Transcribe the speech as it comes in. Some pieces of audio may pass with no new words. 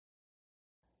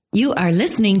You are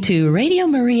listening to Radio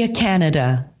Maria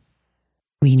Canada.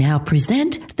 We now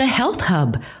present the Health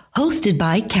Hub, hosted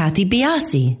by Kathy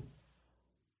Biasi.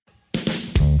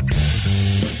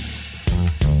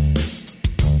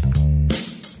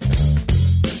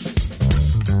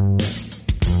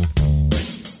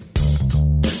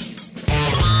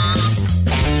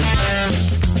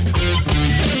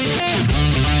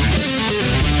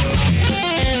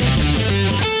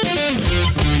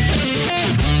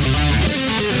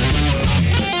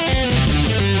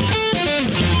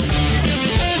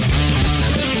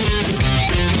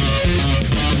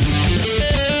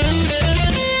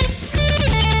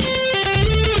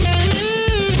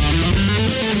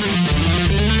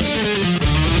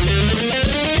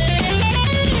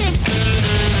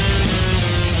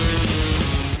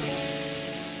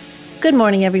 Good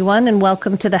morning, everyone, and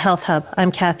welcome to the Health Hub.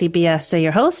 I'm Kathy Biasi,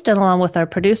 your host, and along with our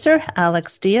producer,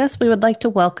 Alex Diaz, we would like to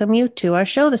welcome you to our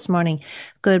show this morning.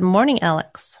 Good morning,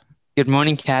 Alex. Good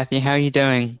morning, Kathy. How are you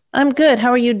doing? I'm good. How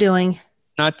are you doing?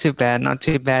 Not too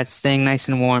bad. Staying nice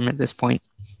and warm at this point.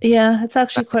 Yeah, it's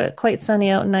actually quite sunny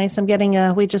out and nice. I'm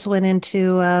getting, we just went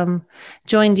into,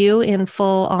 joined you in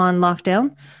full on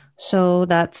lockdown. So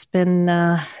that's been,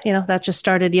 that just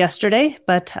started yesterday,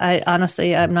 but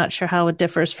I'm not sure how it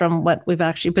differs from what we've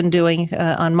actually been doing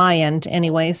on my end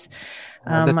anyways.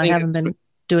 I haven't been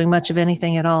doing much of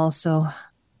anything at all. So,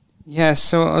 yeah.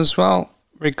 So as well,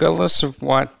 regardless of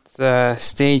what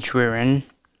stage we're in,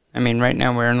 I mean, right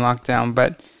now we're in lockdown,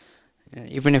 but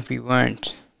even if we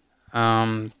weren't,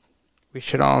 we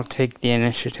should all take the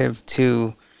initiative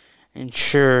to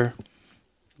ensure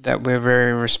that we're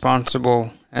very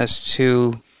responsible as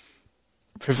to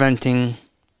preventing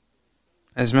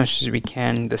as much as we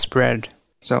can the spread.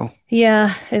 So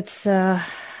yeah, it's the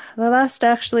last.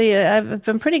 Actually, I've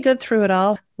been pretty good through it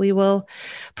all. We will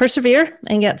persevere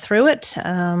and get through it.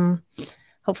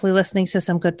 Hopefully, listening to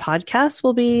some good podcasts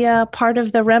will be part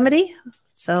of the remedy.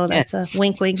 So that's a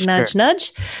wink, wink, nudge,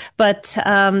 nudge. But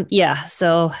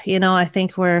so I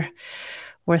think we're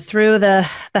through the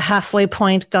halfway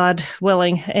point, God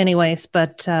willing, anyways.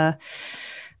 But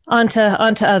onto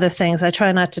other things. I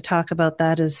try not to talk about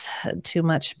that as too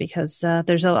much because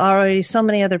there's already so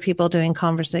many other people doing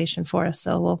conversation for us.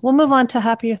 So we'll move on to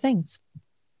happier things.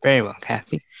 Very well,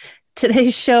 Kathy.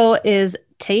 Today's show is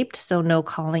taped, so no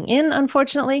calling in,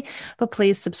 unfortunately, but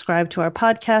please subscribe to our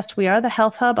podcast. We are the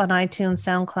Health Hub on iTunes,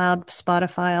 SoundCloud,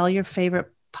 Spotify, all your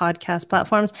favorite podcast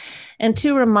platforms. And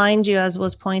to remind you, as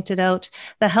was pointed out,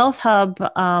 the Health Hub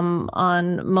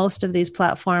on most of these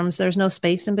platforms, there's no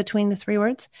space in between the three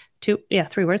words. 3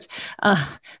 words.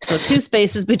 So 2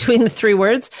 spaces between the 3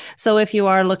 words. So if you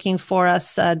are looking for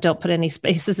us, don't put any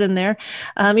spaces in there.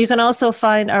 You can also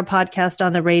find our podcast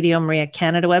on the Radio Maria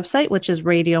Canada website, which is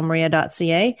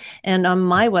radiomaria.ca, and on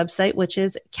my website, which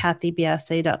is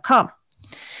kathybiasi.com.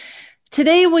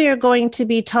 Today, we are going to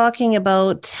be talking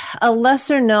about a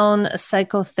lesser-known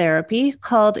psychotherapy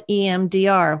called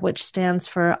EMDR, which stands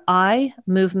for Eye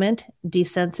Movement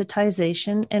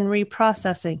Desensitization and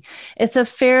Reprocessing. It's a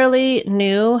fairly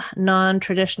new,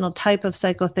 non-traditional type of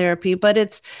psychotherapy, but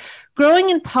it's growing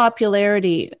in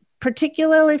popularity,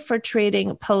 particularly for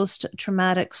treating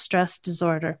post-traumatic stress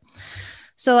disorder.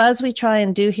 So as we try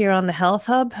and do here on the Health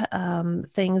Hub,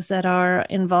 things that are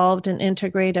involved in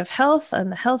integrative health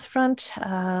on the health front,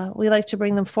 we like to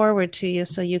bring them forward to you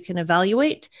so you can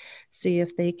evaluate, see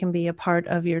if they can be a part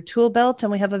of your tool belt.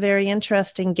 And we have a very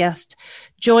interesting guest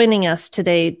joining us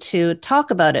today to talk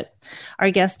about it.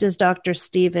 Our guest is Dr.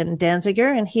 Stephen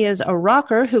Danziger, and he is a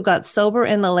rocker who got sober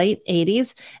in the late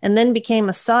 80s and then became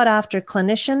a sought-after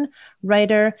clinician,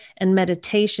 writer, and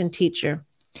meditation teacher.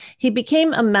 He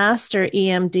became a master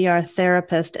EMDR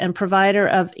therapist and provider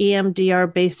of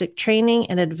EMDR basic training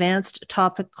and advanced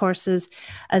topic courses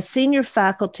as senior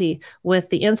faculty with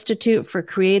the Institute for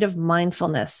Creative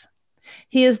Mindfulness.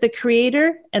 He is the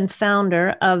creator and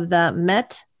founder of the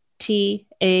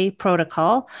MET-TA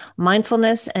protocol,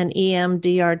 Mindfulness and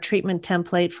EMDR treatment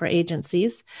template for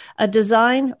agencies, a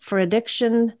design for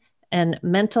addiction and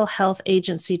mental health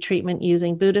agency treatment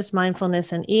using Buddhist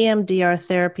mindfulness and EMDR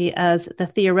therapy as the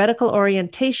theoretical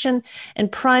orientation and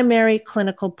primary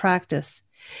clinical practice.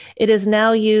 It is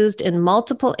now used in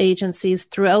multiple agencies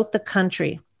throughout the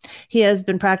country. He has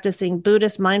been practicing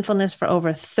Buddhist mindfulness for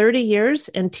over 30 years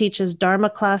and teaches Dharma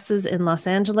classes in Los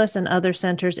Angeles and other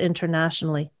centers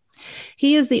internationally.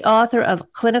 He is the author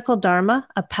of Clinical Dharma,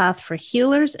 A Path for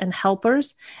Healers and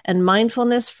Helpers, and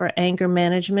Mindfulness for Anger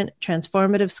Management,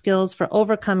 Transformative Skills for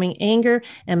Overcoming Anger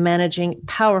and Managing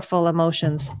Powerful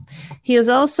Emotions. He is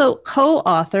also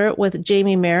co-author with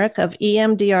Jamie Merrick of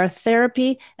EMDR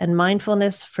Therapy and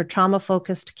Mindfulness for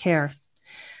Trauma-Focused Care.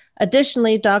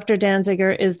 Additionally, Dr.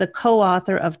 Danziger is the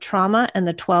co-author of Trauma and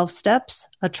the 12 Steps,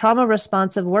 a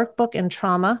trauma-responsive workbook in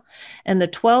trauma, and the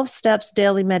 12 Steps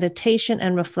Daily Meditation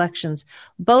and Reflections,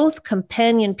 both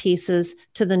companion pieces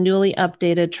to the newly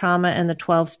updated Trauma and the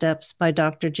 12 Steps by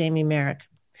Dr. Jamie Merrick.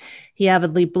 He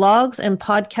avidly blogs and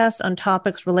podcasts on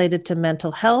topics related to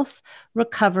mental health,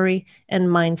 recovery,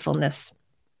 and mindfulness.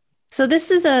 So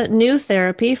this is a new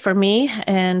therapy for me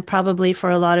and probably for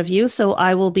a lot of you. So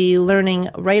I will be learning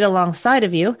right alongside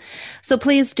of you. So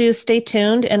please do stay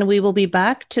tuned, and we will be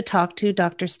back to talk to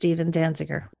Dr. Stephen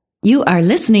Danziger. You are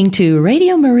listening to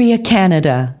Radio Maria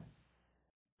Canada.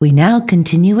 We now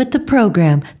continue with the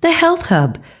program, The Health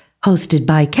Hub, hosted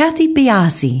by Kathy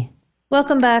Biasi.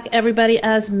 Welcome back, everybody.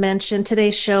 As mentioned,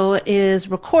 today's show is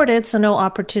recorded, so no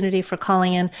opportunity for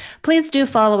calling in. Please do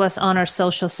follow us on our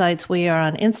social sites. We are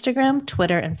on Instagram,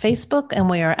 Twitter, and Facebook, and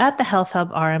we are at the Health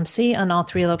Hub RMC on all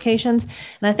 3 locations.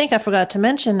 And I think I forgot to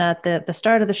mention at the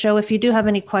start of the show, if you do have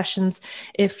any questions,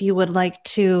 if you would like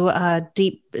to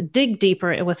dig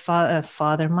deeper with with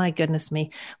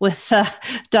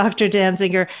Dr.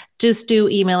 Danziger, just do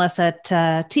email us at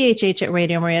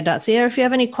thh@radiomaria.ca. Or if you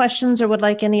have any questions or would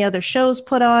like any other shows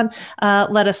put on,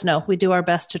 let us know. We do our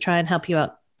best to try and help you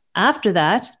out. After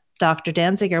that, Dr.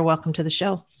 Danziger, welcome to the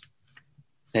show.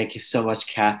 Thank you so much,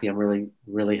 Kathy. I'm really,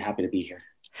 really happy to be here.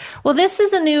 Well, this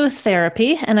is a new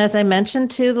therapy, and as I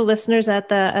mentioned to the listeners at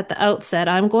the outset,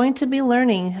 I'm going to be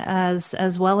learning as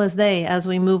well as as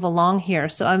we move along here.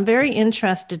 So I'm very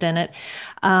interested in it.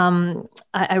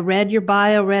 I read your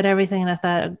bio, read everything, and I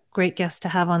thought a great guest to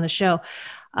have on the show.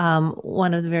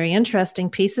 One of the very interesting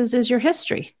pieces is your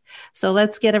history. So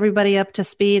let's get everybody up to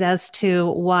speed as to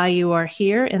why you are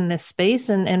here in this space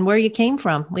and where you came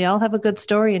from. We all have a good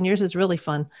story, and yours is really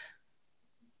fun.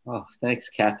 Oh, thanks,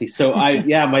 Kathy. So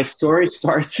my story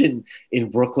starts in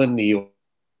Brooklyn, New York.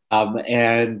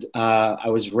 I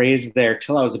was raised there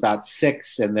till I was about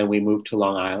 6. And then we moved to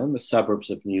Long Island, the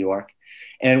suburbs of New York.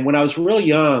 And when I was real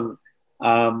young,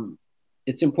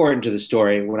 it's important to the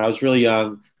story. When I was really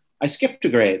young, I skipped a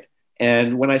grade.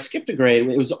 And when I skipped a grade,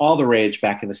 it was all the rage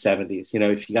back in the 70s. You know,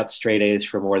 if you got straight A's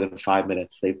for more than 5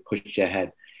 minutes, they pushed you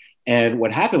ahead. And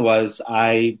what happened was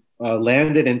I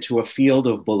landed into a field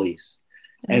of bullies.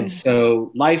 And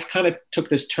so life kind of took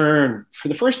this turn for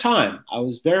the first time. I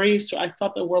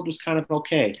thought the world was kind of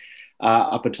okay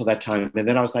up until that time. And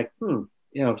then I was like,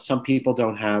 some people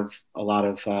don't have a lot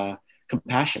of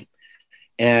compassion.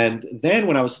 And then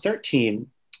when I was 13,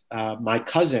 my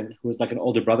cousin, who was like an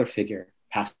older brother figure,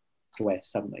 passed away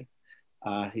suddenly.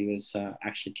 He was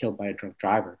actually killed by a drunk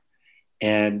driver.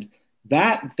 And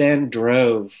that then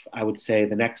drove, I would say,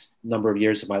 the next number of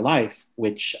years of my life,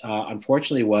 which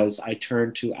unfortunately was I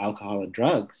turned to alcohol and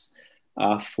drugs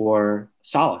for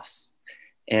solace.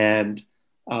 And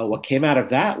what came out of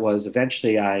that was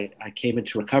eventually I came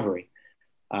into recovery.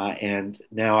 And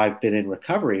now I've been in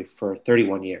recovery for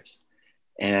 31 years.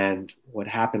 And what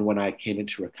happened when I came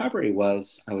into recovery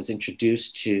was I was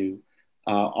introduced to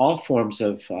all forms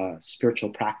of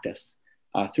spiritual practice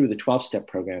through the 12-step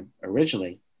program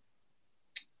originally.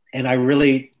 And I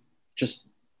really just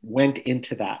went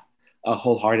into that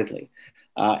wholeheartedly.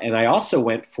 And I also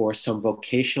went for some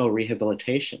vocational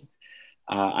rehabilitation.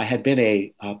 I had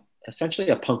been essentially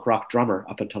a punk rock drummer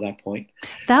up until that point.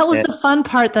 That was the fun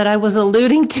part that I was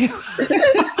alluding to.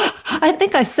 I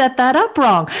think I set that up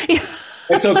wrong.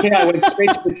 It's okay. I went straight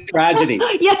to the tragedy.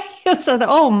 Yeah. So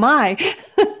oh my.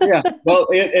 Yeah. Well,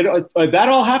 that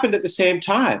all happened at the same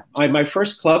time. My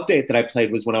first club date that I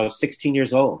played was when I was 16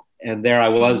 years old. And there I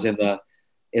was in the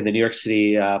New York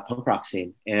City punk rock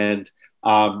scene, and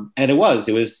it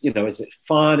was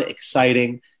fun,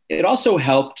 exciting. It also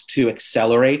helped to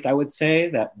accelerate, I would say,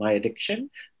 that my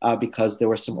addiction because there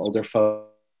were some older folks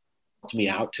who helped me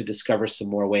out to discover some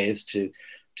more ways to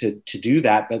do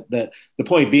that. But the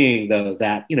point being, though,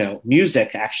 that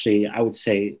music actually, I would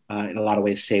say, in a lot of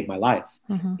ways, saved my life.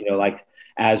 Mm-hmm. Like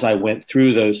as I went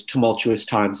through those tumultuous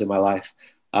times in my life.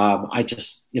 I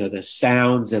just, the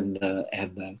sounds and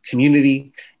the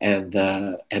community and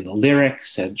the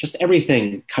lyrics and just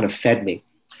everything kind of fed me.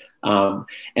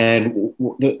 And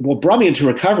what brought me into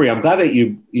recovery, I'm glad that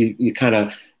you kind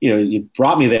of, you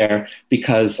brought me there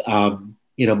because,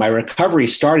 my recovery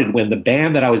started when the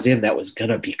band that I was in that was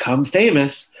going to become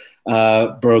famous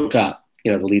broke up.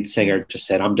 The lead singer just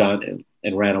said, "I'm done,"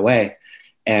 and ran away.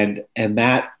 And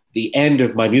that the end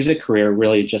of my music career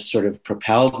really just sort of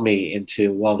propelled me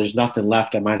into, well, there's nothing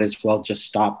left. I might as well just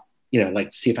stop,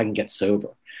 see if I can get sober.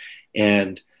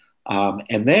 And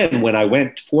then when I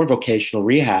went for vocational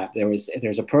rehab, there's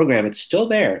a program, it's still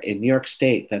there in New York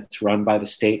State, that's run by the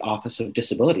State Office of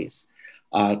Disabilities.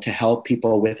 to help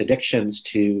people with addictions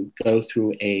to go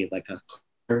through a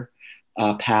clear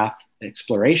path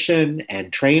exploration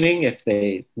and training if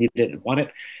they needed it and want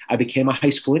it. I became a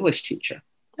high school English teacher.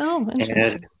 Oh,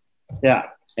 interesting.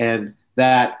 And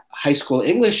that high school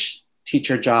English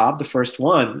teacher job, the first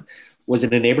one, was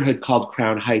in a neighborhood called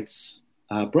Crown Heights,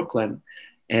 Brooklyn.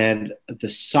 And the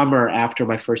summer after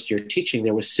my first year teaching,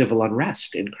 there was civil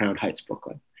unrest in Crown Heights,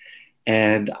 Brooklyn.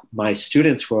 And my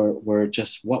students were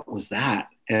just, what was that?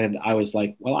 And I was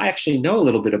like, well, I actually know a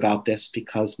little bit about this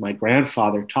because my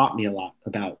grandfather taught me a lot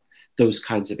about those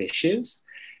kinds of issues.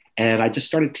 And I just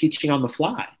started teaching on the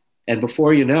fly. And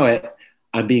before you know it,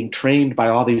 I'm being trained by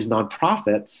all these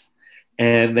nonprofits.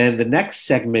 And then the next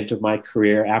segment of my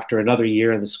career, after another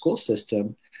year in the school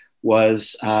system,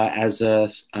 was as a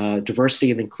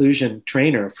diversity and inclusion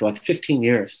trainer for like 15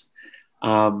 years.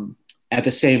 At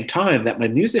the same time that my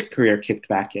music career kicked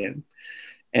back in.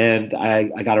 And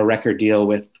I got a record deal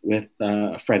with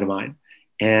a friend of mine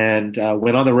and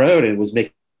went on the road and was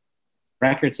making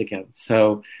records again.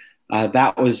 So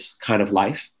that was kind of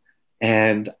life.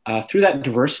 And through that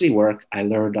diversity work, I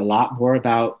learned a lot more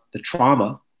about the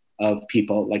trauma of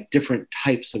people, like different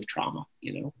types of trauma,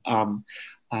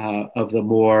 of the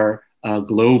more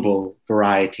global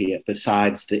variety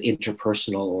besides the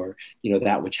interpersonal or,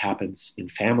 that which happens in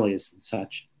families and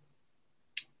such.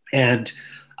 And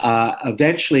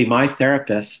eventually my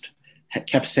therapist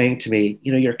kept saying to me,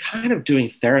 you're kind of doing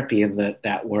therapy in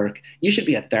that work. You should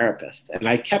be a therapist. And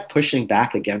I kept pushing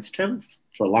back against him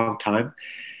for a long time.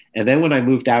 And then when I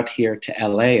moved out here to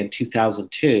LA in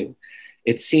 2002,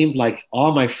 it seemed like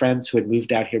all my friends who had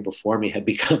moved out here before me had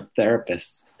become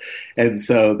therapists. And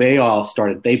so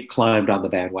they've climbed on the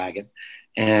bandwagon.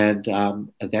 And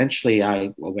eventually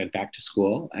I went back to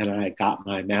school and I got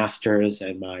my master's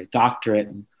and my doctorate.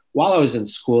 And while I was in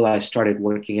school, I started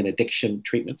working in addiction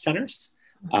treatment centers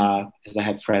because I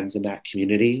had friends in that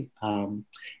community.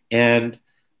 And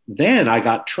then I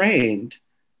got trained,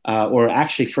 or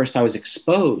actually first I was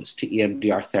exposed to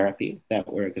EMDR therapy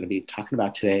that we're going to be talking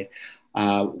about today,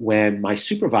 when my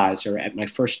supervisor at my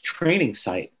first training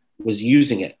site was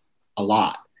using it a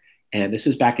lot. And this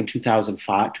is back in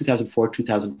 2004,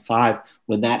 2005,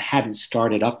 when that hadn't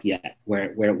started up yet,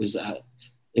 where it was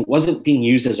it wasn't being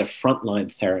used as a frontline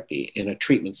therapy in a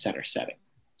treatment center setting.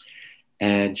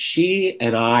 And she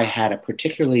and I had a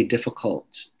particularly difficult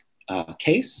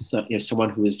case, someone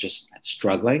who was just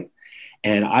struggling.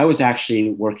 And I was actually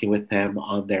working with them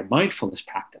on their mindfulness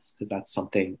practice, because that's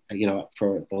something,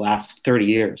 for the last 30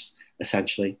 years,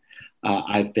 essentially,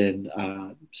 I've been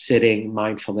sitting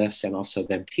mindfulness and also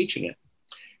then teaching it.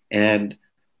 And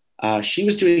she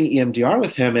was doing EMDR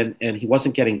with him and he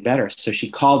wasn't getting better. So she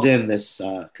called in this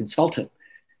consultant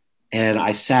and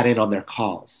I sat in on their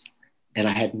calls and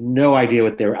I had no idea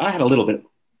I had a little bit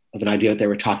of an idea what they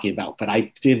were talking about, but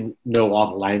I didn't know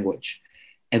all the language.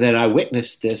 And then I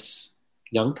witnessed this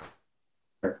young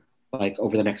person, like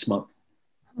over the next month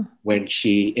when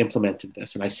she implemented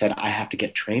this. And I said, I have to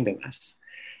get trained in this.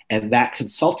 And that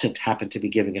consultant happened to be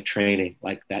giving a training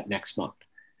like that next month.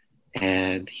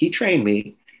 And he trained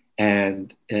me.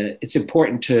 And it's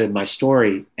important to my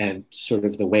story and sort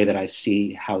of the way that I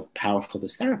see how powerful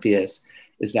this therapy is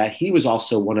that he was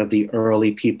also one of the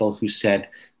early people who said,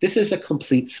 this is a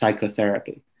complete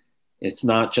psychotherapy. It's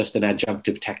not just an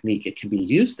adjunctive technique. It can be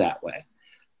used that way,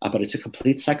 but it's a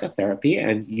complete psychotherapy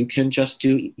and you can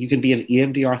be an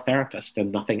EMDR therapist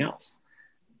and nothing else.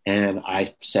 And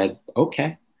I said,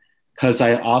 okay, because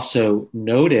I also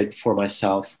noted for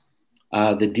myself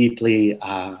the deeply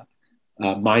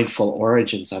mindful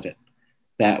origins of it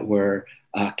that were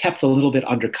kept a little bit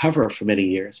undercover for many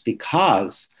years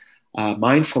because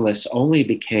mindfulness only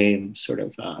became sort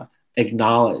of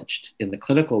acknowledged in the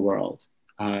clinical world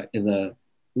in the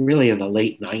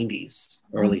late 90s,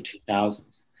 early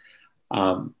 2000s.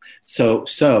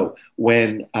 So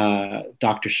when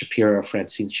Dr. Shapiro,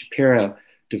 Francine Shapiro,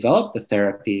 developed the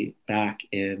therapy back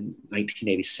in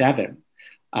 1987,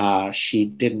 she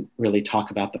didn't really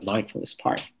talk about the mindfulness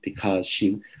part because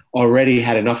she already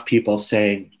had enough people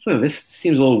saying, this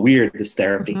seems a little weird, this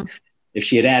therapy. Mm-hmm. If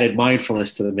she had added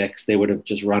mindfulness to the mix, they would have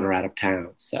just run her out of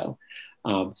town. So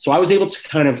I was able to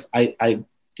kind of, I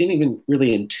didn't even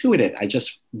really intuit it. I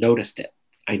just noticed it.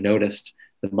 I noticed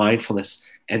the mindfulness.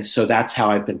 And so that's how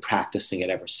I've been practicing it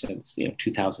ever since,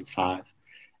 2005,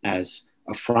 as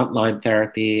a frontline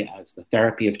therapy, as the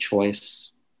therapy of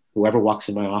choice. Whoever walks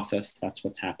in my office, that's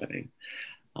what's happening.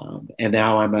 And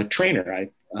now I'm a trainer.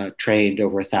 I've trained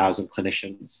over 1,000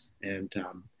 clinicians, and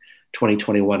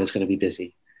 2021 is going to be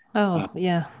busy. Oh,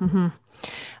 yeah.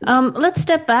 Let's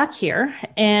step back here,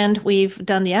 and we've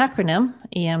done the acronym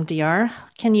EMDR.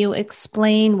 Can you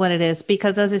explain what it is?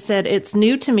 Because as I said, it's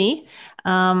new to me.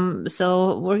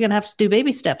 So we're going to have to do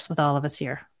baby steps with all of us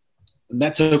here. And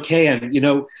that's okay. And,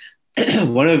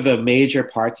 one of the major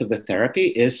parts of the therapy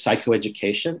is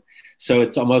psychoeducation. So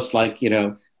it's almost like,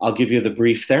 I'll give you the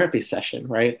brief therapy session,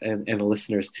 right? And the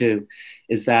listeners too,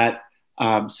 is that,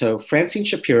 so Francine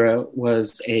Shapiro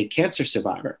was a cancer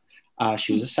survivor.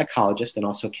 She was a psychologist and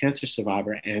also a cancer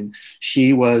survivor. And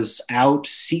she was out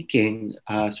seeking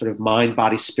sort of mind,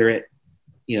 body, spirit,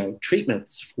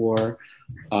 treatments for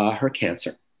her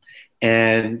cancer.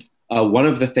 And one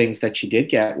of the things that she did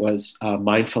get was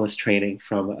mindfulness training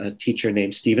from a teacher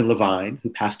named Stephen Levine, who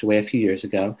passed away a few years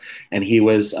ago. And he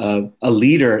was a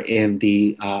leader in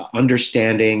the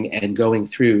understanding and going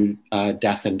through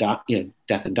death and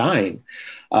dying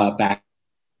back.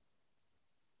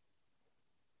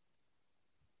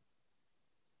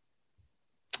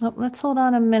 Oh, let's hold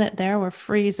on a minute there. We're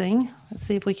freezing. Let's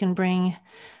see if we can bring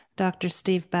Dr.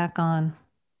 Steve back on.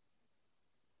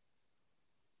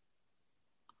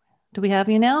 Do we have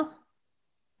you now?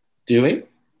 Do we?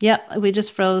 Yeah, we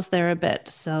just froze there a bit.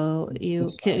 So you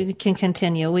can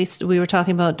continue. We were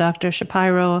talking about Dr.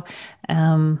 Shapiro.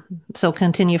 So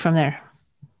continue from there.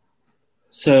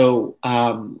 So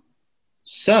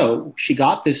she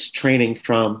got this training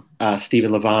from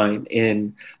Stephen Levine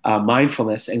in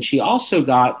mindfulness, and she also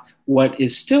got what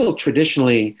is still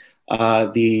traditionally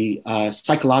the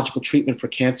psychological treatment for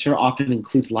cancer. Often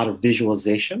includes a lot of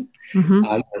visualization,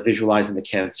 visualizing the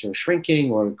cancer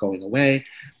shrinking or going away.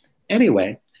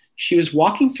 Anyway, she was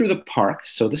walking through the park,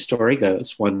 so the story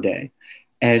goes, one day,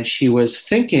 and she was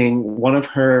thinking one of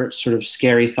her sort of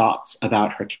scary thoughts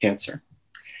about her cancer.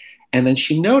 And then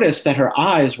she noticed that her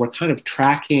eyes were kind of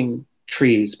tracking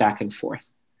trees back and forth,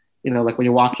 like when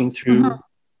you're walking through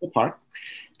the park.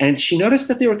 And she noticed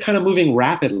that they were kind of moving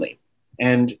rapidly.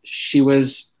 And she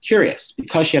was curious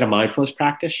because she had a mindfulness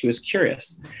practice. She was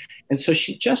curious. And so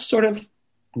she just sort of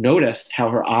noticed how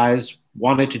her eyes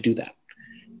wanted to do that.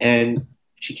 And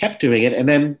she kept doing it. And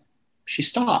then she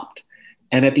stopped.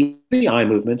 And at the end of the eye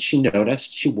movement, she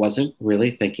noticed she wasn't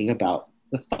really thinking about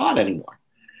the thought anymore.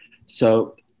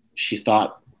 So she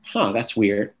thought, that's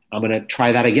weird. I'm going to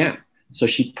try that again. So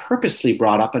she purposely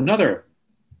brought up another,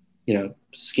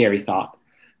 scary thought,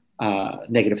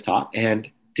 negative thought, and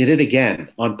did it again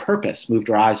on purpose, moved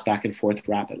her eyes back and forth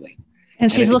rapidly.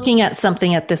 And she's looking at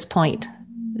something at this point.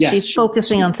 Yes, she's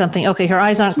focusing on something. Okay, her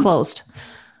eyes aren't closed.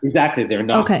 Exactly. They're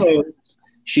not closed.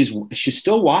 She's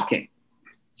still walking.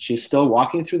 She's still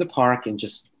walking through the park and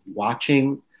just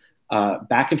watching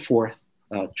back and forth.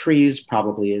 Trees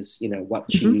probably is,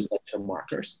 what she used like term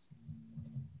markers.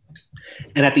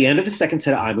 And at the end of the second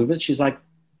set of eye movement, she's like,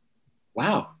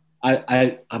 wow,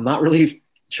 I'm not really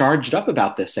charged up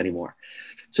about this anymore.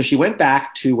 So she went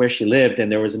back to where she lived, and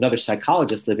there was another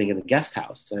psychologist living in the guest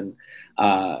house. And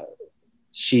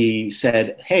she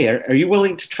said, hey, are you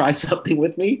willing to try something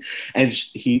with me? And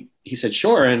he said,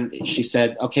 sure. And she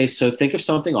said, okay, so think of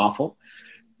something awful.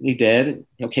 And he did.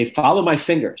 Okay, follow my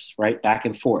fingers, right, back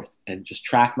and forth, and just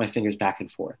track my fingers back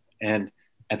and forth. And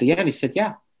at the end, he said,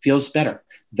 yeah, feels better.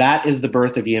 That is the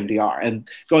birth of EMDR. And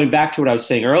going back to what I was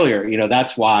saying earlier,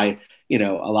 that's why, a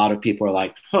lot of people are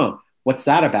like, what's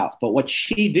that about? But what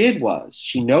she did was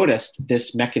she noticed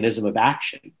this mechanism of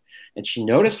action, and she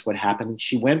noticed what happened.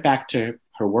 She went back to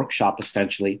her workshop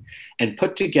essentially and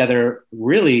put together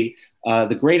really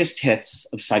the greatest hits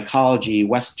of psychology,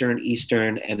 Western,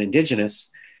 Eastern, and indigenous,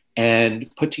 and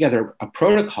put together a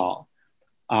protocol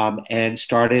and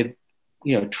started,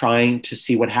 trying to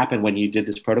see what happened when you did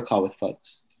this protocol with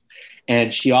folks.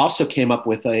 And she also came up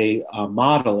with a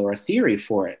model or a theory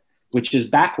for it, which is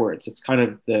backwards. It's kind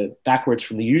of the backwards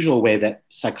from the usual way that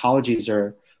psychologies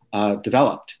are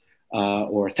developed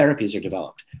or therapies are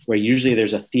developed, where usually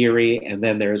there's a theory and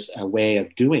then there's a way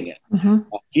of doing it.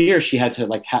 Here she had to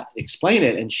explain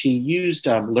it, and she used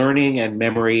learning and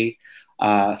memory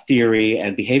theory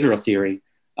and behavioral theory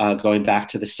going back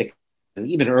to the 60s and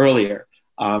even earlier.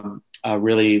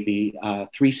 Really the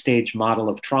three-stage model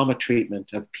of trauma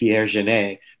treatment of Pierre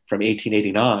Genet from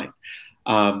 1889,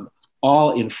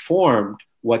 all informed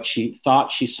what she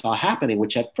thought she saw happening,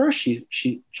 which at first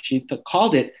she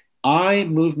called it eye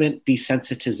movement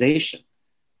desensitization,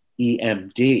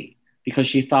 EMD, because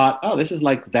she thought, oh, this is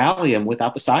like Valium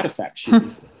without the side effects.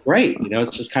 She's great,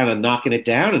 it's just kind of knocking it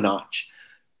down a notch.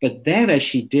 But then as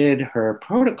she did her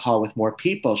protocol with more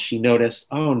people, she noticed,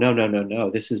 oh,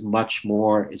 no, this is much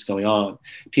more is going on.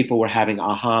 People were having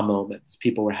aha moments.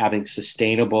 People were having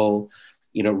sustainable,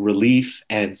 relief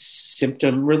and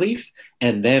symptom relief.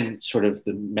 And then sort of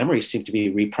the memories seem to be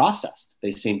reprocessed.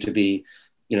 They seem to be,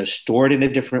 stored in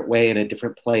a different way, in a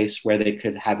different place where they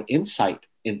could have insight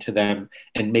into them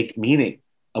and make meaning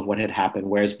of what had happened.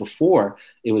 Whereas before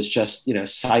it was just,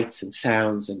 sights and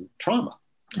sounds and trauma.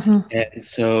 And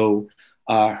so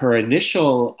her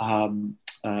initial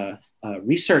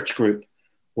research group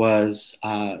was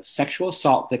sexual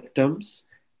assault victims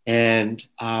and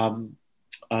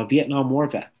Vietnam War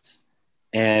vets.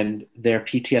 And their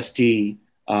PTSD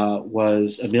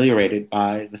was ameliorated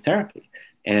by the therapy.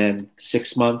 And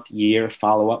 6-month, year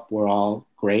follow-up were all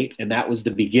great. And that was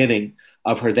the beginning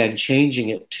of her then changing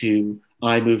it to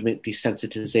eye movement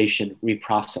desensitization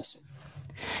reprocessing.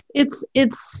 It's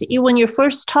when you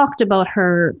first talked about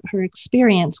her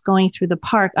experience going through the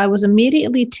park, I was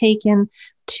immediately taken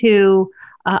to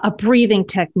a breathing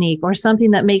technique or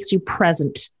something that makes you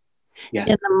present in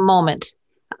the moment.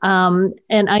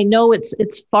 And I know it's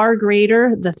far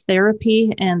greater, the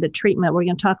therapy and the treatment. We're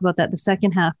going to talk about that the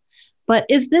second half. But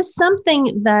is this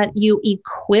something that you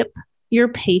equip your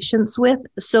patients with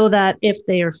so that if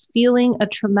they are feeling a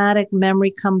traumatic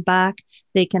memory come back,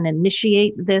 they can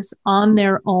initiate this on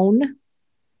their own?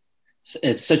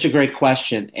 It's such a great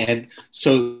question. And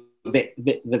so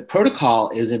the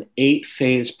protocol is an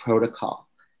 8-phase protocol.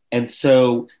 And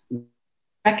so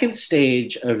second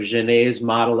stage of Genet's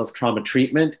model of trauma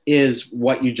treatment is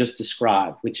what you just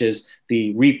described, which is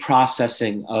the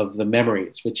reprocessing of the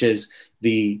memories, which is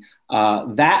the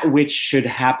that which should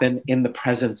happen in the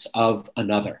presence of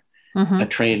another, a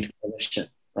trained clinician,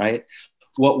 right?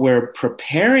 What we're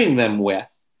preparing them with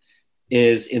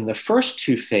is in the first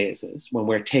 2 phases, when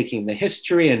we're taking the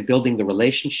history and building the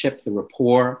relationship, the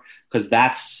rapport, because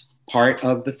that's part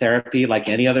of the therapy, like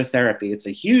any other therapy. It's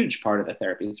a huge part of the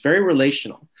therapy. It's very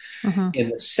relational. In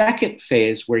the second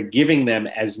phase, we're giving them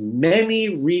as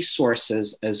many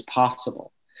resources as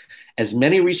possible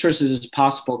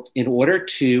in order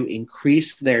to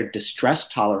increase their distress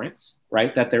tolerance,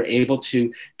 right? That they're able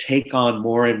to take on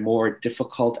more and more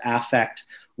difficult affect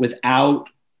without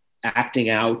acting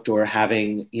out or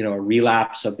having, a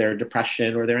relapse of their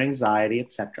depression or their anxiety,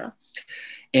 etc.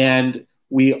 And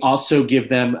we also give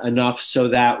them enough so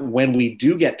that when we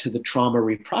do get to the trauma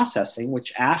reprocessing,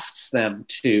 which asks them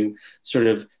to sort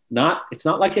of it's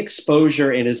not like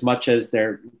exposure in as much as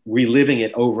they're reliving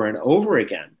it over and over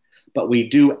again, but we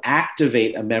do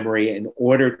activate a memory in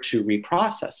order to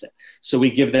reprocess it. So we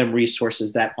give them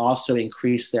resources that also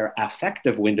increase their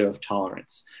affective window of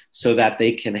tolerance so that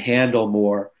they can handle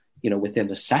more, within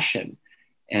the session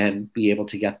and be able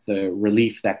to get the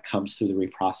relief that comes through the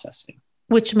reprocessing.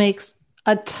 Which makes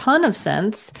a ton of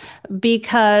sense,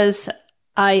 because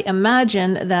I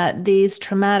imagine that these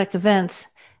traumatic events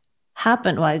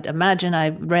happen. Well, I imagine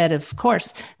I've read, of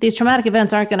course, these traumatic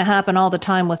events aren't going to happen all the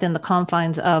time within the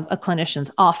confines of a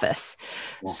clinician's office.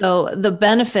 Yeah. So the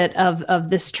benefit of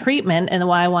this treatment, and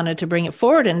why I wanted to bring it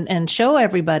forward and show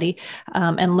everybody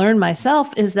and learn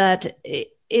myself, is that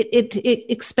it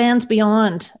expands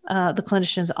beyond the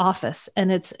clinician's office,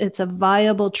 and it's a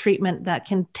viable treatment that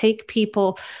can take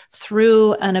people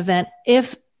through an event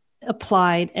if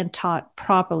applied and taught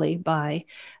properly by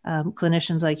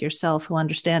clinicians like yourself who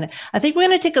understand it. I think we're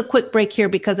going to take a quick break here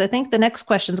because I think the next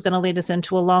question is going to lead us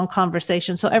into a long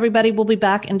conversation. So everybody will be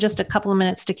back in just a couple of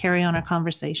minutes to carry on our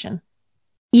conversation.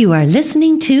 You are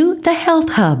listening to The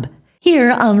Health Hub here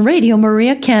on Radio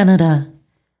Maria Canada.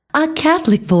 A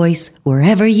Catholic voice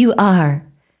wherever you are.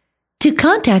 To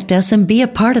contact us and be a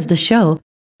part of the show,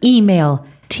 email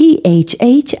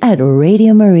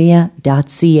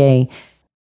thh@radiomaria.ca.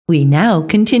 We now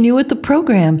continue with the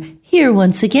program. Here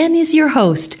once again is your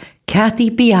host, Kathy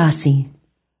Biasi.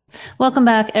 Welcome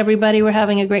back, everybody. We're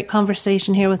having a great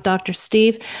conversation here with Dr.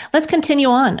 Steve. Let's continue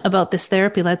on about this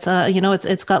therapy. Let's,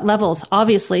 it's got levels,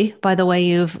 obviously, by the way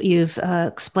you've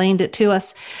explained it to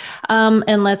us.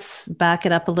 And let's back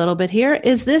it up a little bit here.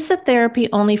 Is this a therapy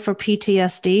only for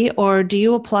PTSD, or do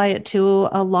you apply it to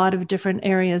a lot of different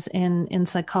areas in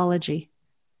psychology?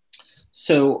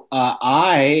 So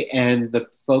I and the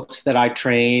folks that I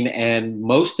train and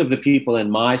most of the people in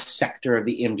my sector of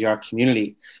the EMDR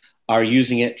community are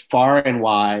using it far and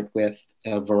wide with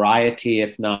a variety,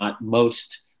 if not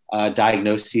most,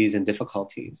 diagnoses and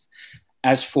difficulties.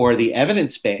 As for the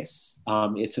evidence base,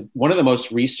 it's one of the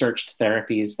most researched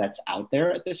therapies that's out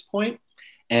there at this point,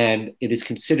 and it is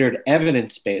considered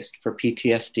evidence-based for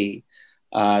PTSD.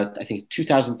 I think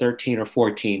 2013 or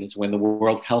 14 is when the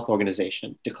World Health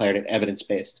Organization declared it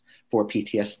evidence-based for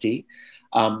PTSD.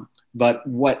 But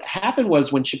what happened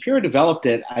was when Shapiro developed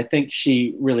it, I think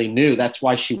she really knew. That's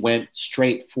why she went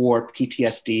straight for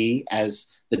PTSD as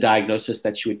the diagnosis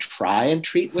that she would try and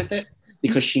treat with it,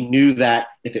 because she knew that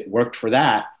if it worked for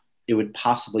that, it would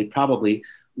probably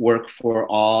work for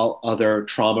all other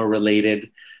trauma-related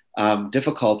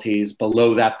difficulties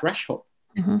below that threshold.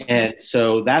 Mm-hmm. And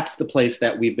so that's the place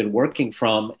that we've been working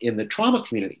from in the trauma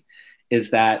community,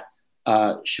 is that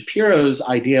Shapiro's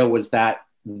idea was that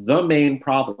the main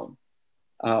problem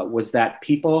was that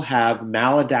people have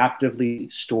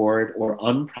maladaptively stored or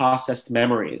unprocessed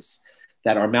memories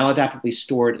that are maladaptively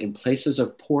stored in places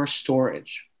of poor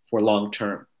storage for long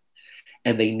term.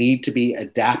 And they need to be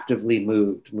adaptively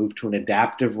moved to an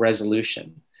adaptive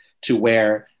resolution, to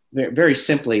where, very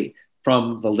simply,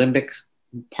 from the limbic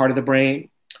part of the brain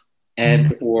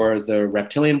and or the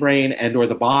reptilian brain and or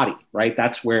the body, right?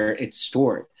 That's where it's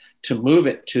stored, to move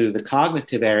it to the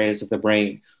cognitive areas of the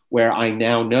brain where I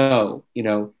now know,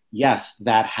 yes,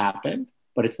 that happened,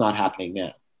 but it's not happening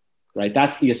now, right?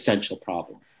 That's the essential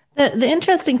problem. The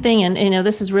interesting thing, and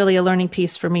this is really a learning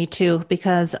piece for me too,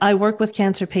 because I work with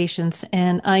cancer patients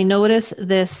and I notice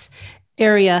this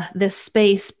area, this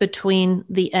space between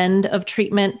the end of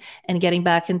treatment and getting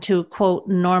back into, quote,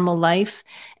 normal life,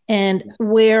 and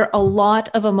where a lot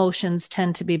of emotions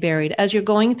tend to be buried. As you're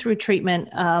going through treatment,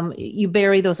 you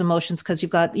bury those emotions because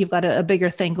you've got a bigger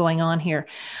thing going on here.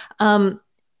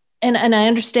 And I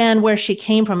understand where she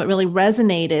came from. It really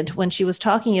resonated when she was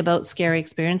talking about scary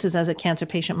experiences as a cancer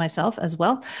patient myself as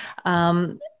well.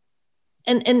 And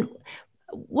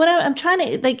what I'm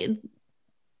trying to,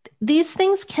 these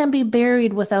things can be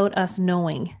buried without us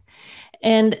knowing.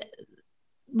 And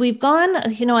we've gone,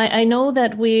 I know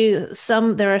that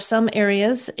there are some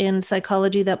areas in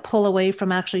psychology that pull away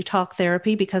from actually talk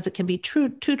therapy because it can be too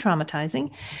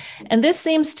traumatizing. And this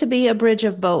seems to be a bridge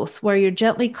of both, where you're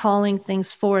gently calling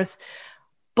things forth.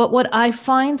 But what I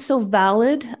find so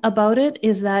valid about it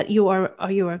is that you are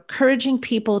encouraging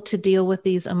people to deal with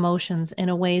these emotions in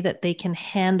a way that they can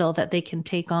handle, that they can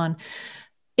take on.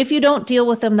 If you don't deal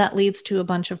with them, that leads to a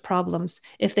bunch of problems.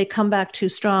 If they come back too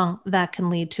strong, that can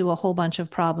lead to a whole bunch of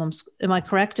problems. Am I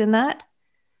correct in that?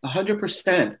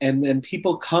 100%. And then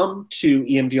people come to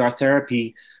EMDR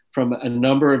therapy from a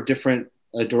number of different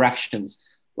directions.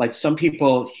 Like, some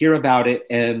people hear about it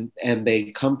and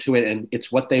they come to it and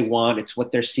it's what they want. It's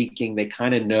what they're seeking. They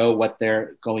kind of know what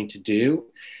they're going to do.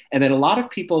 And then a lot of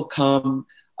people come,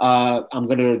 I'm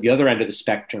going to go to the other end of the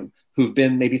spectrum, who've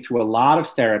been maybe through a lot of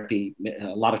therapy, a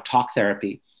lot of talk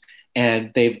therapy,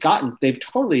 and they've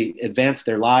totally advanced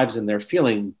their lives and they're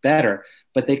feeling better,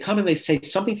 but they come and they say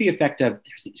something to the effect of,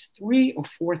 there's these 3 or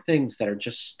 4 things that are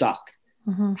just stuck,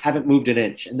 haven't moved an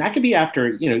inch. And that could be after,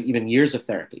 even years of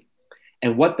therapy.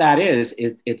 And what that is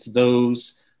it's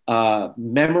those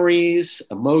memories,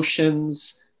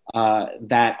 emotions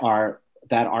that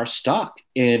are stuck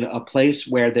in a place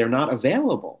where they're not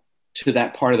available to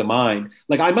that part of the mind.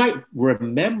 Like, I might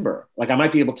remember, I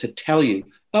might be able to tell you,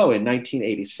 oh, in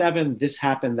 1987, this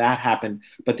happened, that happened,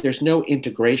 but there's no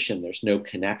integration, there's no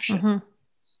connection. Mm-hmm.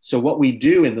 So what we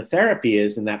do in the therapy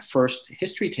is, in that first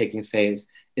history taking phase,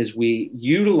 is we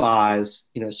utilize,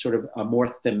 sort of a more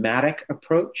thematic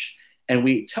approach. And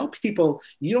we tell people,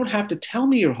 you don't have to tell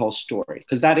me your whole story,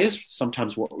 because that is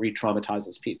sometimes what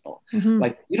re-traumatizes people. Mm-hmm.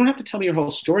 Like, you don't have to tell me your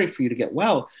whole story for you to get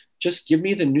well. Just give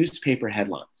me the newspaper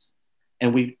headlines.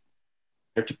 And we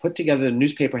are to put together the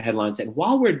newspaper headlines. And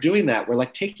while we're doing that, we're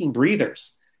like taking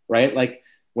breathers, right? Like,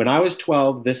 when I was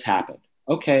 12, this happened.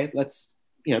 Okay, let's,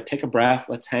 take a breath.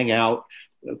 Let's hang out.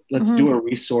 Let's do a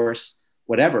resource,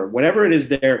 whatever it is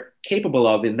they're capable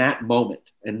of in that moment,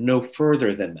 and no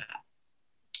further than that.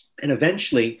 And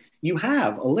eventually you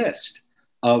have a list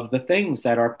of the things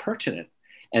that are pertinent.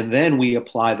 And then we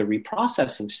apply the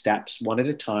reprocessing steps one at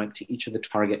a time to each of the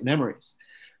target memories.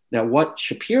 Now, what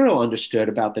Shapiro understood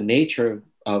about the nature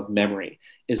of memory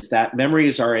is that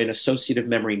memories are in associative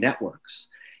memory networks.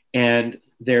 And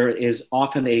there is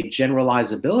often a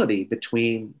generalizability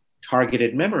between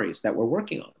targeted memories that we're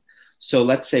working on. So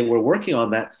let's say we're working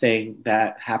on that thing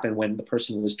that happened when the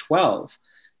person was 12.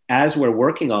 As we're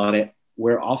working on it,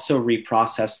 we're also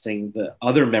reprocessing the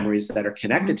other memories that are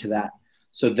connected to that.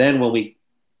 So then when we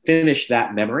finish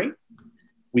that memory,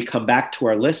 we come back to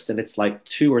our list and it's like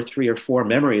 2 or 3 or 4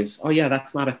 memories. Oh yeah,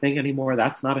 that's not a thing anymore.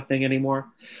 That's not a thing anymore.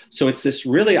 So it's this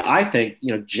really, I think,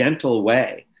 gentle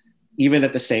way, even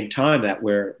at the same time that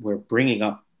we're bringing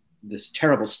up this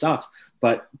terrible stuff.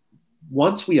 But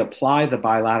once we apply the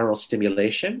bilateral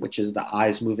stimulation, which is the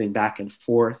eyes moving back and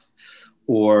forth,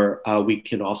 or we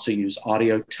can also use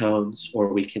audio tones, or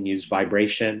we can use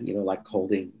vibration, like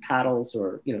holding paddles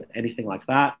or, anything like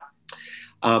that.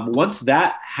 Once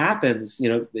that happens,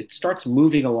 it starts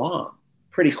moving along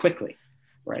pretty quickly,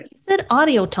 right? You said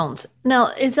audio tones.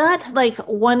 Now, is that like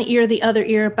one ear, the other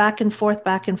ear, back and forth,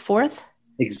 back and forth?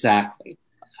 Exactly.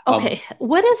 Okay.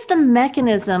 What is the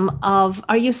mechanism of,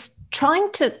 are you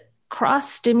trying to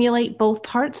cross stimulate both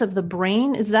parts of the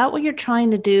brain? Is that what you're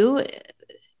trying to do?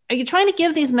 Are you trying to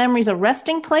give these memories a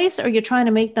resting place, or are you trying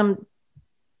to make them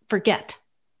forget?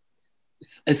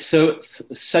 It's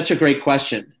such a great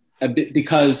question,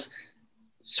 because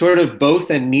sort of both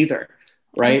and neither,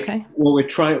 right? Okay. What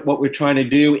we're trying to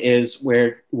do is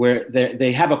where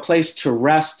they have a place to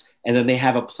rest, and then they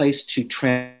have a place to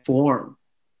transform,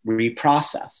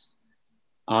 reprocess.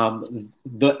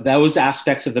 Those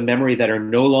aspects of the memory that are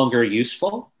no longer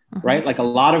useful, right? Like a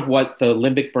lot of what the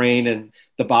limbic brain and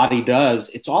the body does,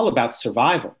 it's all about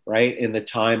survival, right? In the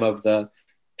time of the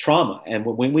trauma. And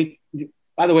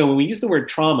by the way, when we use the word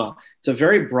trauma, it's a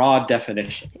very broad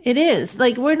definition. It is.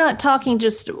 Like, we're not talking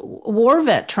just war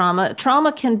vet trauma.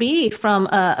 Trauma can be from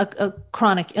a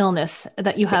chronic illness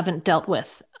that you haven't dealt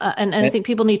with. And I think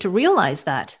people need to realize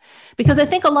that, because I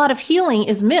think a lot of healing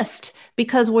is missed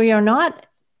because we are not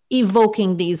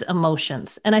evoking these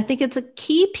emotions. And I think it's a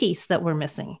key piece that we're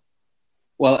missing.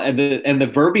 Well, and the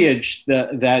verbiage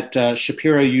that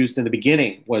Shapiro used in the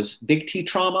beginning was big T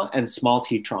trauma and small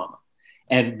T trauma.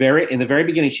 And in the very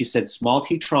beginning, she said small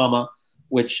T trauma,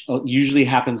 which usually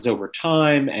happens over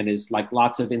time and is like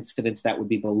lots of incidents that would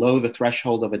be below the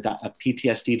threshold of a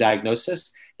PTSD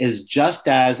diagnosis, is just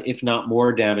as, if not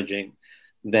more damaging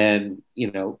than,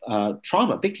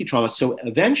 trauma, big T trauma. So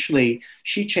eventually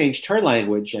she changed her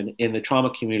language, and in the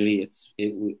trauma community,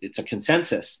 it's a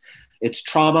consensus. It's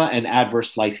trauma and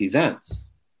adverse life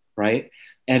events, right?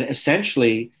 And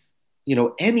essentially,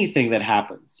 anything that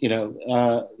happens,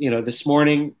 this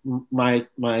morning, my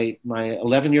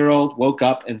 11-year-old woke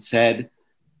up and said,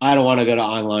 I don't want to go to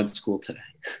online school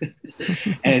today.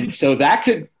 And so that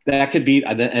could be,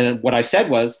 and what I said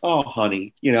was, oh,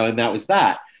 honey, and that was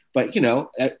that. But,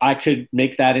 I could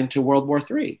make that into World War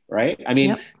III, right? I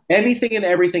mean, anything and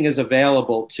everything is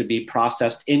available to be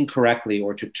processed incorrectly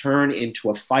or to turn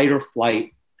into a fight or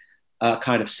flight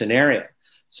kind of scenario.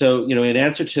 So, in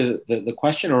answer to the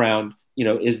question around,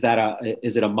 is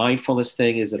it a mindfulness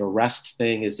thing? Is it a rest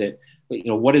thing? Is it,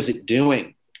 what is it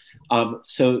doing?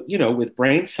 So, with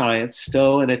brain science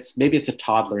still, and maybe it's a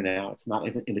toddler now, it's not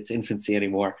in its infancy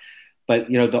anymore, but,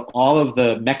 all of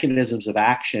the mechanisms of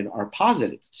action are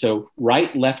posited. So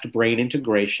right-left brain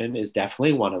integration is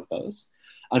definitely one of those.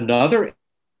 Another,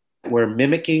 we're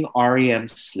mimicking REM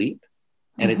sleep.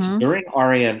 And it's during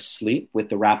REM sleep with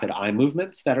the rapid eye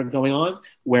movements that are going on,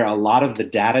 where a lot of the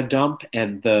data dump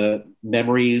and the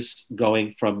memories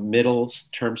going from middle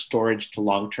term storage to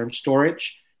long-term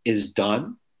storage is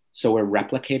done. So we're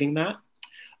replicating that.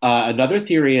 Another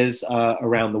theory is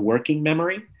around the working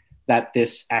memory, that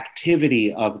this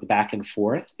activity of the back and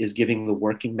forth is giving the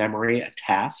working memory a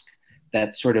task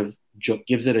that sort of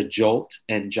gives it a jolt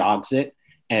and jogs it,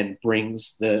 and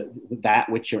brings that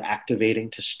which you're activating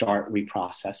to start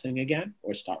reprocessing again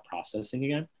or start processing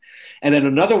again. And then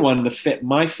another one,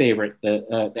 my favorite,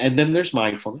 and then there's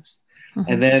mindfulness.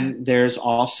 And then there's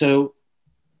also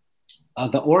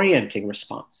the orienting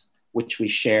response, which we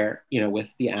share, with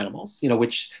the animals,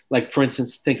 which, like, for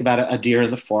instance, think about a deer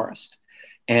in the forest,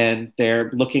 and they're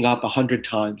looking up 100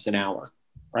 times an hour,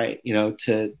 right?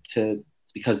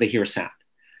 Because they hear a sound.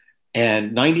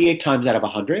 And 98 times out of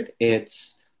 100,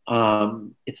 it's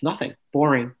nothing,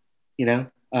 boring,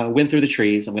 wind through the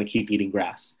trees, I'm going to keep eating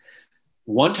grass.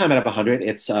 One time out of 100,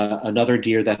 it's another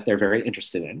deer that they're very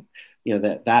interested in,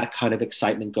 that kind of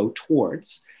excitement go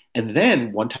towards. And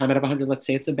then one time out of 100, let's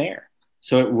say it's a bear.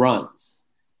 So it runs,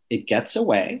 it gets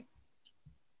away.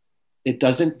 It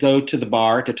doesn't go to the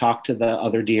bar to talk to the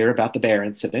other deer about the bear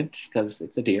incident because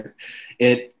it's a deer.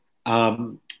 It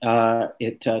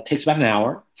takes about an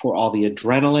hour for all the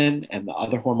adrenaline and the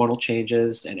other hormonal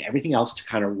changes and everything else to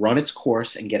kind of run its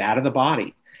course and get out of the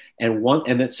body. And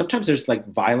then sometimes there's like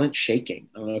violent shaking.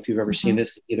 I don't know if you've ever seen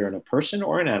this either in a person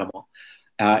or an animal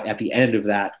at the end of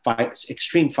that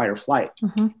extreme fight or flight.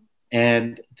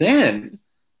 And then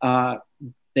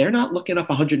they're not looking up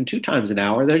 102 times an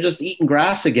hour. They're just eating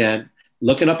grass again,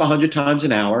 looking up 100 times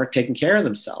an hour, taking care of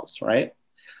themselves, right?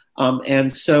 And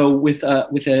so with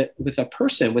a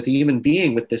person, with a human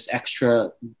being, with this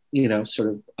extra,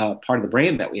 sort of part of the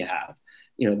brain that we have,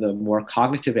 the more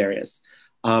cognitive areas,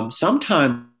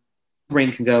 sometimes the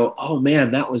brain can go, oh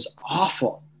man, that was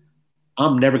awful.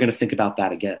 I'm never going to think about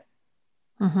that again.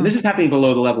 And this is happening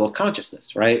below the level of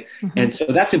consciousness, right? And so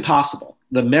that's impossible.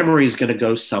 The memory is going to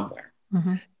go somewhere.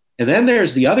 And then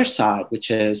there's the other side,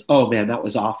 which is, oh man, that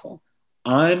was awful.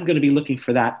 I'm going to be looking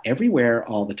for that everywhere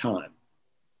all the time,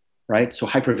 right? So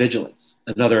hypervigilance,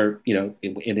 another, in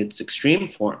its extreme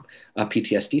form, a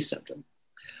PTSD symptom.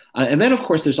 And then, of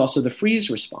course, there's also the freeze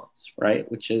response, right,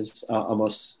 which is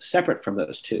almost separate from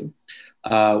those two,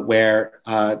 where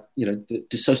the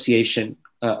dissociation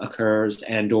occurs,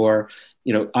 and/or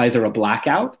either a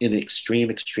blackout in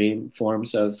extreme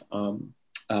forms of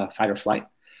fight or flight,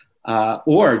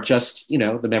 or just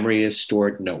the memory is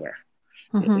stored nowhere.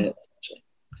 Essentially.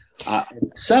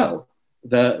 And so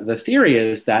the theory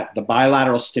is that the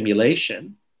bilateral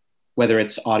stimulation, whether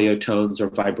it's audio tones or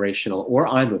vibrational or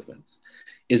eye movements,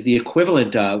 is the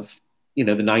equivalent of the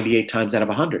 98 times out of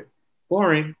 100.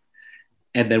 Boring.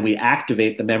 And then we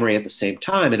activate the memory at the same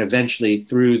time, and eventually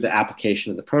through the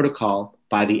application of the protocol,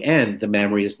 by the end, the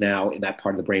memory is now in that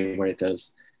part of the brain where it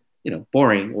goes,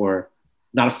 boring or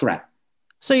not a threat.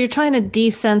 So you're trying to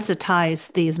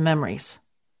desensitize these memories.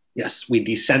 Yes, we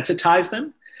desensitize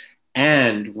them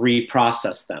and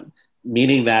reprocess them,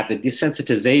 meaning that the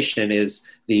desensitization is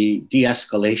the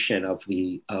de-escalation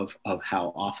of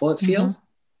how awful it feels. Mm-hmm.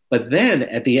 But then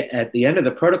at the end of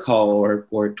the protocol,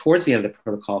 or towards the end of the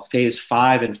protocol, phase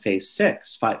 5 and phase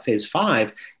 6, phase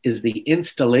 5 is the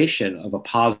installation of a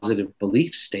positive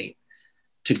belief state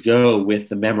to go with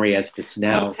the memory as it's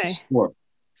now stored.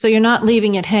 So you're not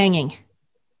leaving it hanging.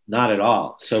 Not at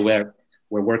all. So we're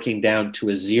working down to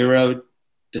a 0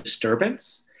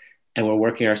 disturbance, and we're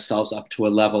working ourselves up to a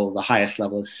level, the highest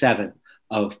level is 7,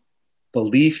 of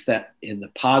belief, that in the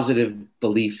positive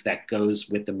belief that goes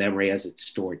with the memory as it's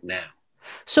stored now.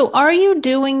 So are you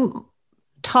doing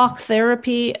talk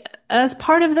therapy as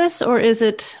part of this, or is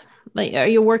it like, are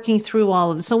you working through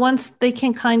all of it? So once they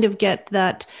can kind of get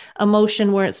that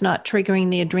emotion where it's not triggering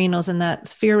the adrenals and that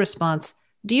fear response,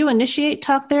 do you initiate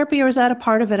talk therapy, or is that a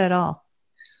part of it at all?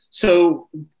 So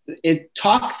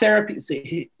talk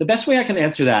therapy, the best way I can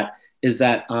answer that is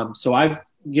that, so I've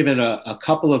given a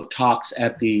couple of talks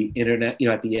at the internet,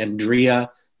 at the EMDRIA,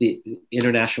 the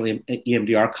International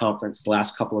EMDR conference, the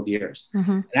last couple of years.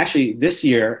 Mm-hmm. And actually, this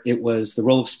year it was the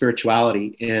role of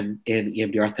spirituality in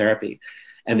EMDR therapy,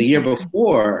 and the year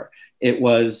before it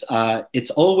was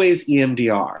it's always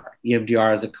EMDR.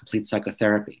 EMDR is a complete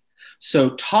psychotherapy.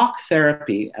 So talk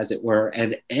therapy, as it were,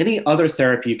 and any other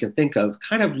therapy you can think of,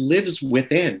 kind of lives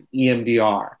within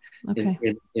EMDR.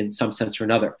 Okay. In some sense or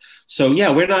another. So yeah,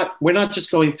 we're not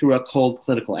just going through a cold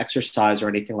clinical exercise or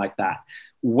anything like that.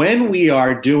 When we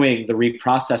are doing the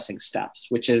reprocessing steps,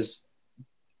 which is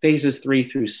phases 3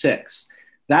 through 6,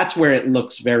 that's where it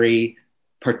looks very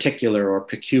particular or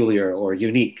peculiar or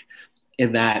unique,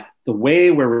 in that the way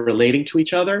we're relating to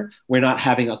each other, we're not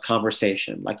having a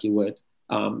conversation like you would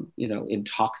in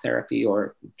talk therapy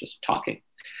or just talking.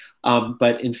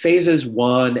 But in phases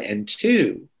 1 and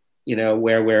 2,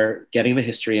 where we're getting the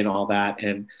history and all that,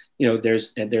 and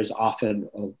there's often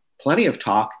plenty of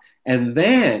talk. And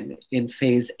then in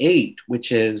phase 8,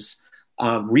 which is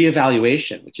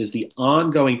reevaluation, which is the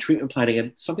ongoing treatment planning,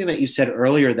 and something that you said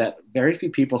earlier that very few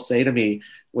people say to me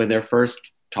when they're first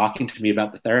talking to me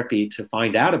about the therapy to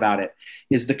find out about it,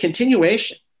 is the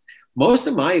continuation. Most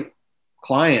of my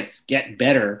clients get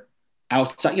better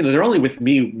outside, they're only with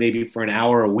me maybe for an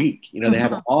hour a week. They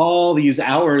have all these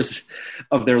hours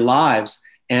of their lives.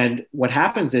 And what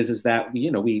happens is that,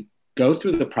 we go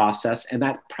through the process, and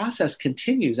that process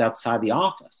continues outside the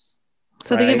office.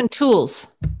 So they're given tools.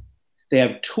 They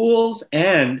have tools,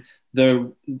 and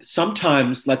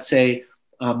sometimes, let's say,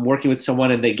 working with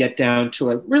someone and they get down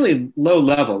to a really low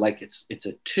level, like it's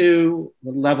a 2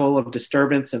 level of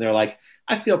disturbance, and they're like,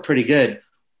 I feel pretty good.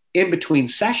 In between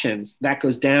sessions, that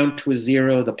goes down to a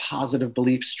 0. The positive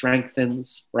belief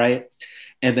strengthens, right?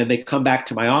 And then they come back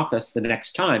to my office the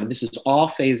next time. And this is all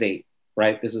phase 8,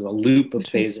 right? This is a loop of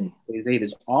phase 8. Phase 8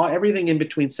 is everything in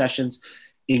between sessions,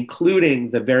 including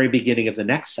the very beginning of the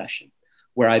next session,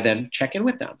 where I then check in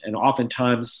with them. And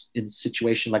oftentimes, in a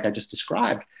situation like I just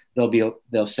described,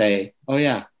 they'll say, oh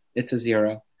yeah, it's a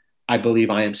 0. I believe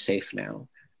I am safe now.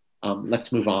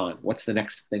 Let's move on. What's the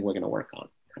next thing we're going to work on?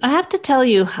 I have to tell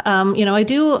you,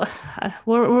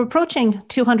 we're approaching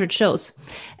 200 shows,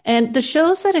 and the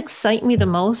shows that excite me the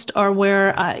most are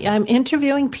where I'm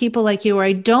interviewing people like you, where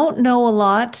I don't know a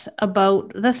lot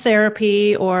about the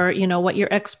therapy or, what your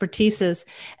expertise is,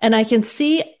 and I can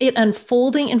see it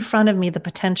unfolding in front of me, the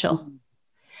potential.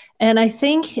 And I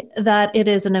think that it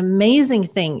is an amazing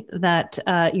thing that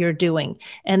you're doing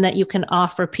and that you can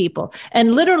offer people.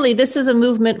 And literally, this is a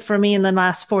movement for me in the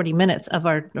last 40 minutes of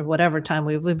our, or whatever time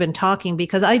we've been talking,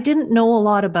 because I didn't know a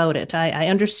lot about it. I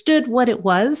understood what it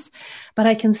was, but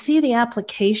I can see the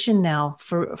application now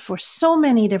for so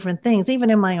many different things,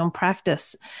 even in my own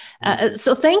practice.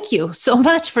 So thank you so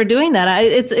much for doing that.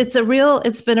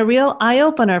 It's been a real eye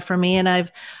opener for me, and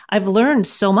I've learned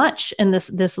so much in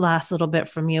this last little bit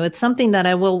from you. It's something that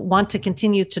I will want to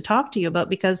continue to talk to you about,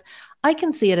 because I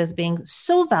can see it as being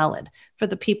so valid for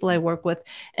the people I work with.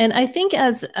 And I think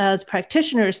as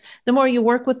practitioners, the more you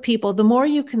work with people, the more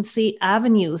you can see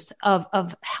avenues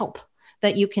of help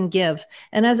that you can give.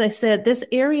 And as I said, this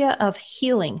area of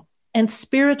healing and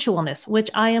spiritualness, which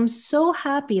I am so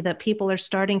happy that people are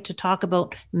starting to talk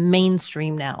about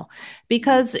mainstream now,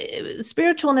 because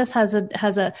spiritualness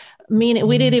has a meaning.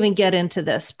 We didn't even get into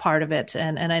this part of it.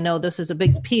 And I know this is a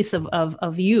big piece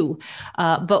of you,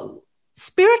 but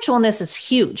spiritualness is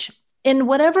huge. In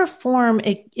whatever form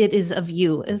it is of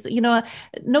you.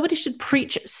 Nobody should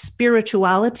preach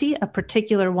spirituality, a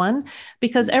particular one,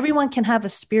 because everyone can have a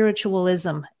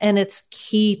spiritualism, and it's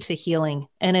key to healing,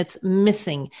 and it's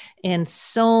missing in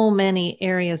so many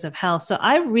areas of health. So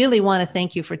I really want to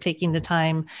thank you for taking the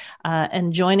time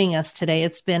and joining us today.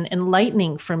 It's been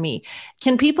enlightening for me.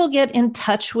 Can people get in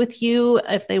touch with you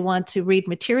if they want to read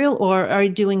material, or are you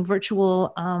doing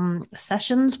virtual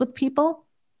sessions with people?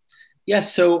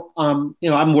 Yes. So, I'm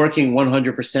working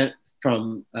 100%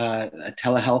 from a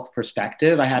telehealth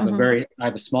perspective. I have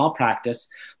a small practice,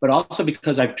 but also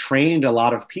because I've trained a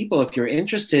lot of people. If you're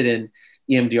interested in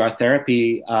EMDR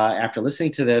therapy, after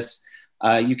listening to this,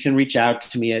 you can reach out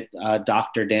to me at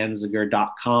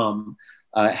drdanziger.com.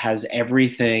 It has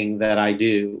everything that I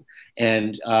do.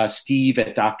 And Steve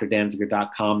at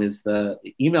drdanziger.com is the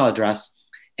email address.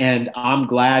 And I'm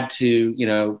glad to,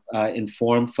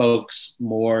 inform folks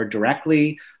more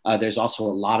directly. There's also a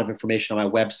lot of information on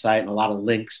my website and a lot of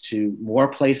links to more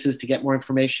places to get more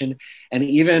information. And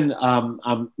even, I'm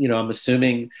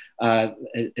assuming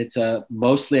it's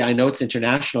mostly, I know it's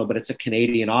international, but it's a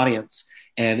Canadian audience.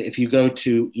 And if you go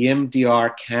to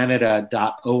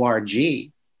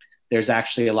emdrcanada.org, there's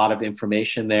actually a lot of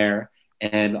information there,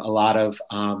 and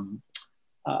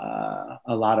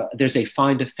there's a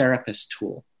find a therapist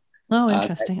tool. Oh,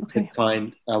 interesting. You can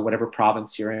find whatever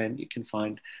province you're in, you can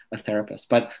find a therapist.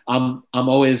 But I'm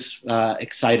always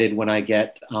excited when I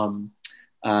get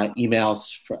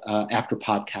emails after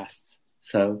podcasts,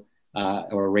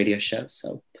 or radio shows.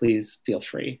 So please feel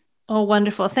free. Oh,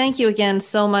 wonderful. Thank you again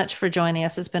so much for joining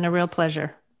us. It's been a real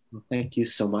pleasure. Well, thank you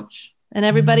so much. And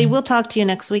everybody, we'll talk to you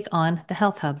next week on The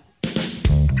Health Hub.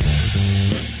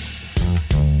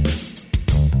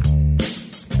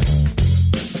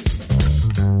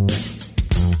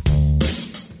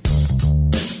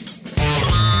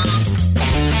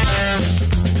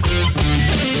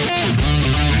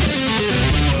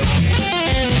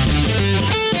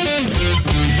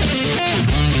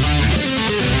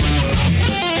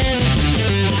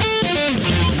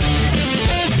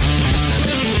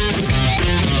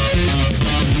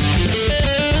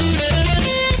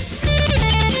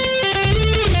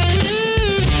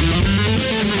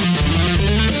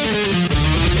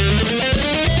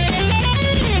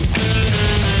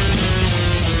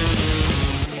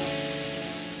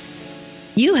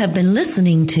 You have been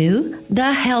listening to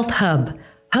The Health Hub,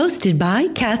 hosted by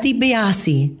Kathy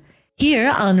Biasi,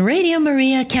 here on Radio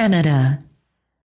Maria Canada.